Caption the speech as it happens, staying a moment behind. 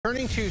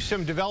Turning to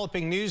some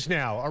developing news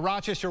now. A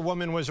Rochester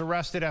woman was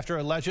arrested after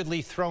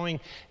allegedly throwing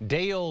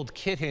day-old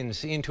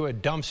kittens into a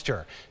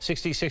dumpster.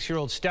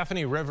 66-year-old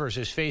Stephanie Rivers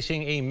is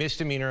facing a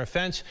misdemeanor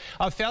offense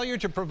of failure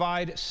to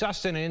provide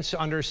sustenance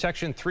under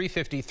Section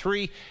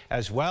 353,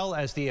 as well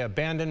as the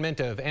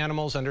abandonment of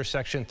animals under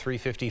Section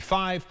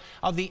 355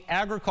 of the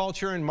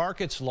Agriculture and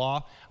Markets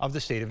Law of the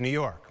state of New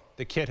York.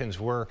 The kittens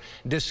were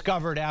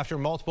discovered after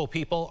multiple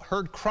people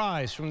heard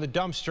cries from the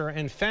dumpster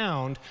and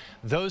found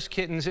those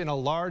kittens in a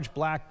large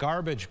black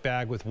garbage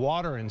bag with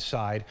water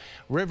inside.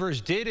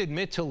 Rivers did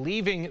admit to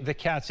leaving the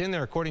cats in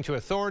there, according to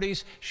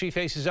authorities. She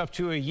faces up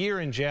to a year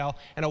in jail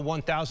and a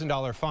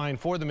 $1,000 fine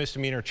for the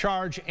misdemeanor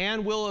charge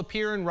and will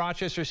appear in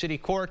Rochester City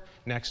Court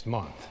next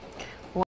month.